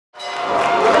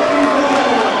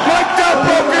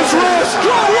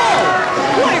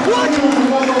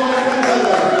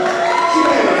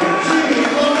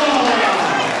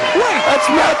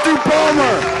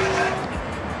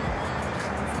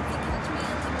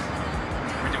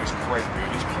great,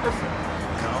 dude. He's perfect.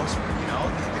 He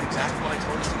did exactly what I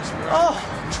told us to do. Oh!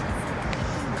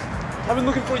 I've been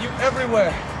looking for you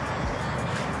everywhere.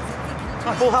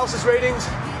 Full House's ratings,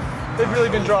 they've really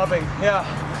been dropping, yeah.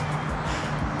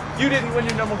 You didn't win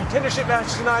your number one contendership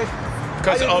match tonight.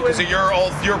 Because of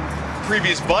your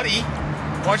previous buddy.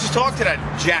 Why don't you talk to that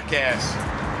jackass?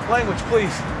 Language,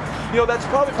 please. You know, that's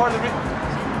probably part of the reason.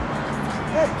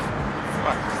 Hey.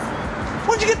 What?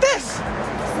 Where'd you get this?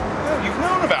 Yeah, you've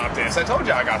known about this. I told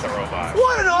you I got the robot.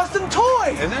 What an awesome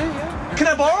toy! Isn't it? Yeah. Can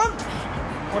I borrow him?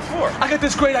 What for? I got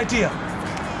this great idea.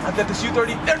 I've got this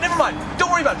U-30. Never mind.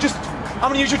 Don't worry about it. Just, I'm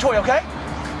gonna use your toy, okay?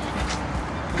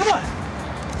 Come on.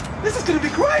 This is gonna be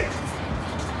great.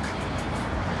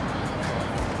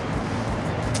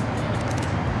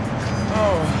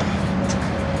 Oh.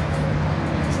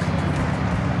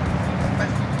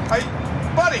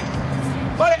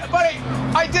 Buddy,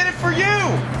 I did it for you.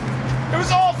 It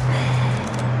was all,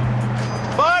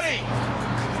 buddy.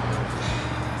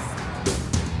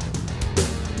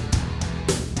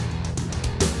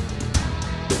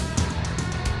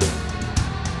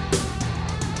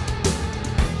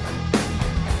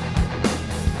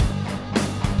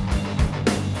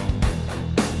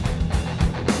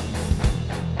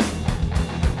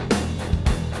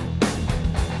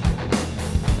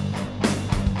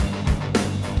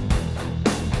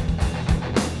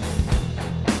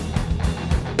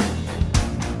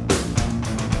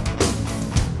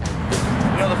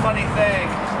 Funny thing,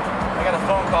 I got a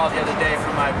phone call the other day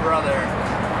from my brother.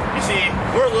 You see,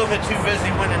 we're a little bit too busy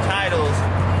winning titles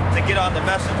to get on the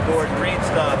message board and read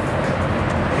stuff.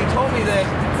 And he told me that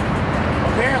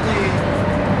apparently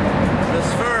the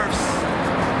Smurfs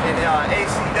in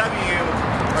ACW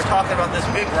are talking about this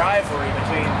big rivalry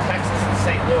between Texas and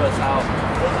St. Louis, how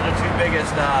those are the two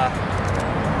biggest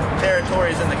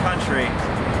territories in the country.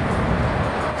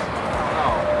 I don't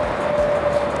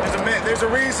know. There's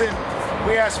a reason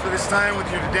we asked for this time with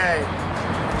you today.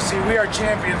 See, we are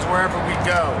champions wherever we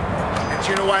go. And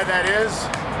do you know why that is?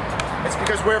 It's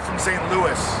because we're from St.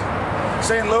 Louis.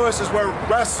 St. Louis is where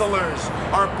wrestlers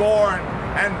are born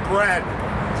and bred.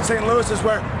 St. Louis is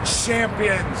where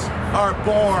champions are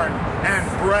born and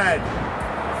bred.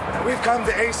 And we've come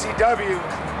to ACW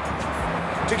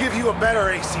to give you a better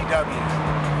ACW.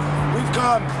 We've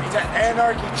come to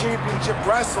Anarchy Championship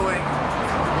Wrestling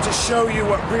to show you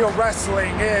what real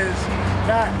wrestling is.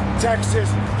 Not Texas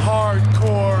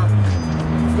hardcore,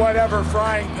 whatever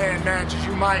frying pan matches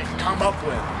you might come up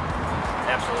with.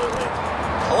 Absolutely.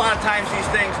 A lot of times these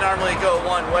things normally go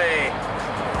one way,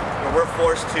 where we're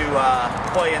forced to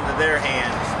play into their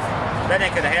hands. That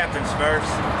ain't gonna happen, Smurfs.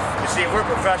 You see, we're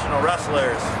professional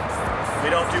wrestlers.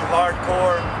 We don't do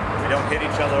hardcore. We don't hit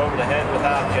each other over the head with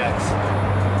objects.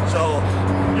 So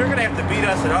you're gonna have to beat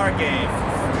us at our game.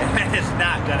 And it's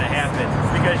not going to happen.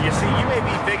 Because you see, you may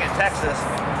be big in Texas,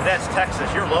 but that's Texas,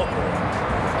 you're local.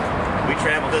 We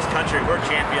travel this country, we're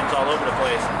champions all over the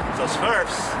place. So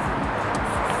Smurfs,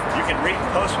 you can read and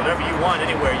post whatever you want,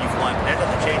 anywhere you want. That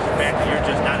doesn't change the fact that you're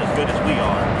just not as good as we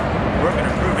are. We're going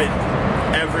to prove it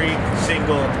every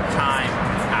single time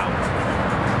out.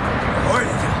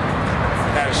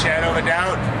 Without a shadow of a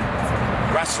doubt,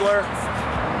 wrestler,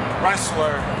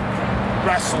 wrestler,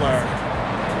 wrestler.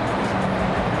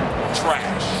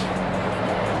 Trash.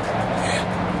 Yeah.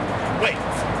 Wait.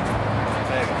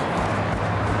 Baby.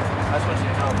 I just want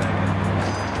you to know, baby.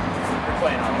 You're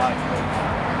playing on life right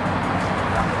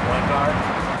now. I'm the point guard,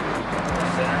 the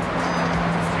center,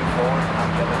 2 forward,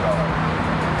 I'm the other guard.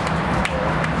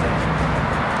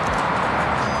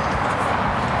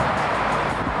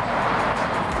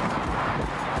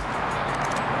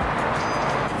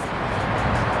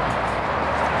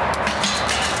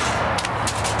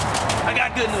 I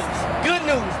got good news. Good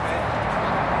news, man.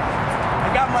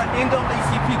 I got my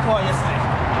NAACP card yesterday.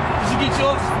 Did you get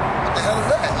yours? What the hell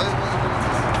is that?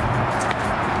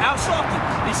 Al Sharpton.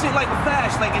 They shit like a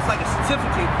badge, like it's like a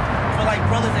certificate for like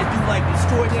brothers that do like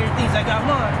extraordinary things. I got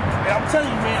mine. And I'm telling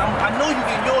you, man, I know you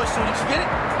get yours, so did you get it?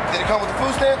 Did it come with the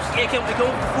food stamps? Yeah, it come with the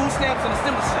food stamps and the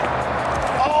stimulus check.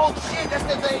 Oh shit, that's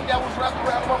the thing that was wrapped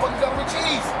around motherfucking government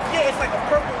cheese. Yeah, it's like a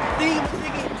purple theme,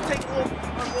 nigga. You take it off,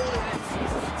 unroll it, and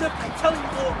it's a certificate. I'm telling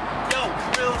you, boy, yo,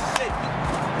 real shit.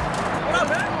 What up,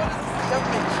 man? What is this?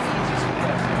 Government cheese is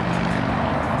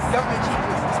government cheese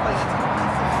is displayed.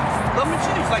 Government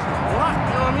cheese, like a lot,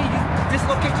 you know what I mean? You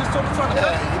dislocate your stomach trying to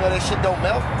cut it. You know that shit don't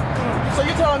melt? So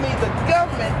you're telling me the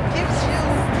government gives you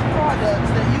products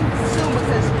that you consume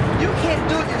because you can't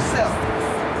do it yourself.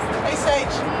 They say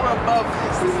we're above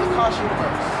this. This is across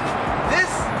universe.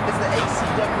 This is the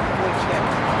ACW World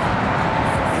Champion.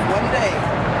 In one day,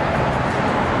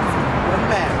 one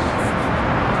match,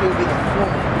 he will be the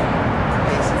former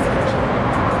ACW champion.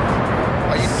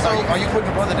 Are you putting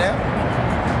your brother down?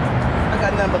 I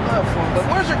got nothing but love for him. But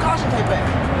where's your caution tape at?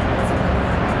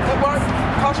 Hey, Bart,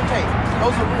 caution tape.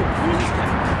 Those are rules. Who is this guy?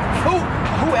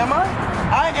 Who am I?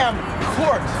 I am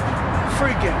Court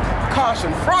freaking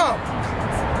Caution from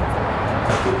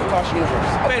the Caution Universe.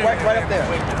 Right up there.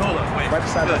 Wait, hold up, wait. Right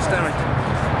beside that. Stand right there.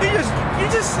 You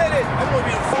just said it. I'm gonna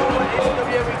be the former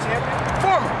ACW champion.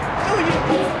 Former.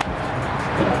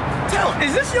 Tell him.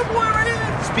 Is this your boy right here?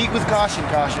 Speak with caution,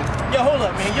 Caution. Yo, hold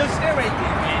up, man. Yo, stand right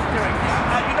there, man. Stand right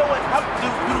there. You know what? Do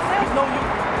the fans know you?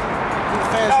 Do the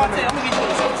fans I'll know tell you, I'm gonna get you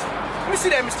this. Let me see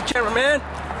that, Mr. Cameraman.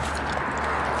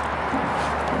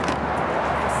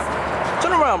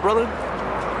 Turn around, brother.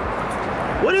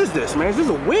 What is this, man? Is this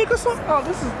a wig or something? Oh,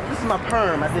 this is my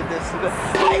perm. I did this.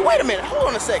 Hey, wait a minute. Hold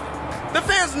on a second. The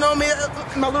fans know me.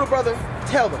 My little brother.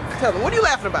 Tell them. What are you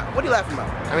laughing about? What are you laughing about?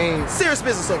 I mean, serious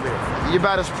business over here. You're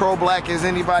about as pro-black as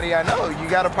anybody I know. You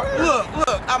got a perm. Look.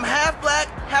 I'm half black,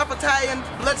 half Italian,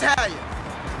 Italian.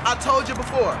 I told you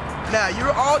before. Now,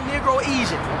 you're all Negro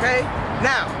Asian, okay?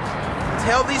 Now,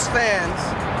 tell these fans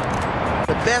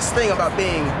the best thing about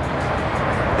being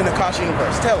in the Caution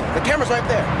Universe. Tell them. The camera's right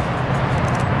there.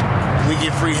 We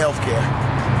get free health care.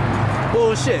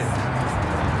 Bullshit.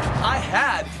 I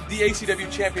had the ACW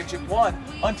Championship won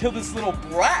until this little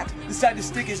brat decided to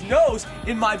stick his nose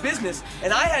in my business,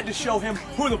 and I had to show him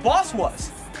who the boss was.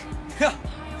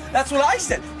 That's what I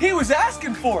said. He was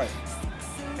asking for it.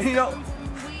 And you know,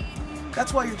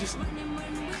 that's why you're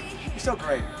so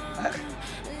great.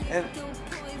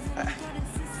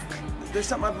 There's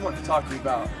something I've been wanting to talk to you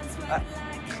about.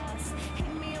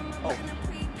 Oh,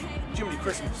 Jiminy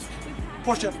Christmas.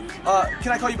 Portia,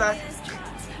 can I call you back?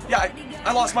 Yeah,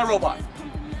 I lost my robot.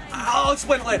 I'll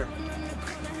explain it later.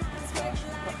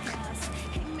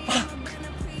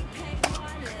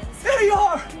 There you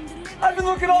are! I've been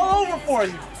looking all over for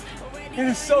you. It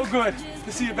is so good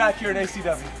to see you back here in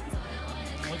ACW.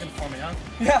 Looking for me, huh?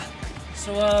 Yeah.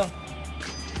 So,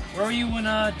 where were you when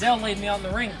Dell laid me out in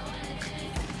the ring?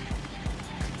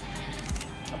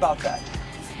 About that.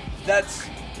 That's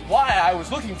why I was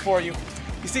looking for you.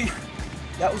 You see,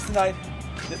 that was the night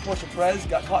that Portia Perez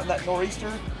got caught in that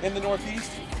nor'easter in the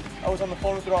Northeast. I was on the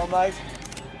phone with her all night.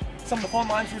 Some of the phone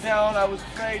lines were down. I was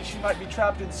afraid she might be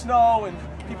trapped in snow, and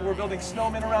people were building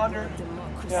snowmen around her.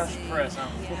 Yeah. Perez, huh?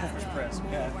 Portia Perez.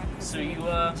 Yeah. So you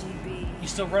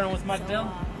still running with Mike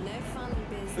Dell?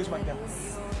 Who's Mike Dell?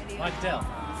 Mike Dell.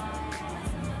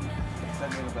 What's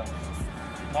that name about?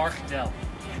 Mark Dell.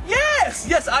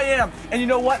 Yes, I am. And you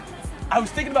know what? I was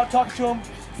thinking about talking to him.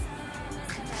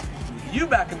 With you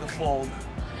back in the fold,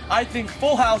 I think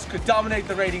Full House could dominate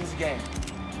the ratings again.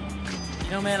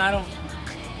 You know, man, I don't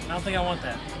think I want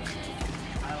that.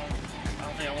 I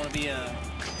don't think I want to be a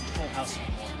Full House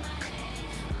anymore.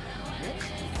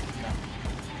 No.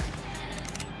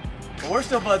 But we're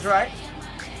still buds, right?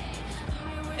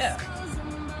 Yeah.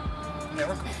 Yeah,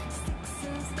 we're cool.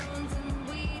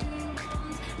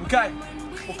 Okay.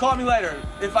 Well, call me later.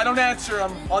 If I don't answer,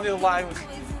 I'm on the other line with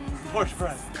Portia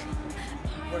Perez.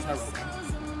 Where's my robot?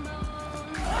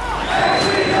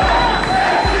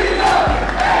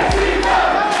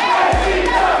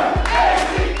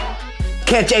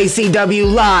 Catch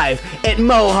ACW live at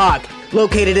Mohawk,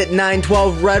 located at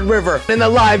 912 Red River, in the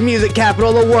live music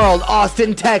capital of the world,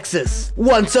 Austin, Texas.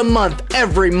 Once a month,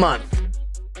 every month.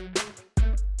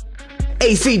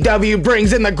 ACW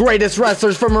brings in the greatest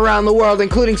wrestlers from around the world,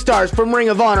 including stars from Ring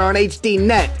of Honor on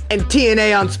HDNet and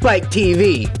TNA on Spike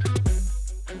TV.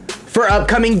 For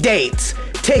upcoming dates,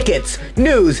 tickets,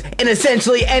 news, and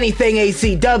essentially anything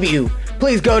ACW,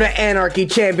 please go to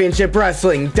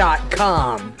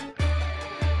AnarchyChampionshipWrestling.com.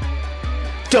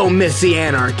 Don't miss the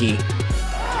Anarchy.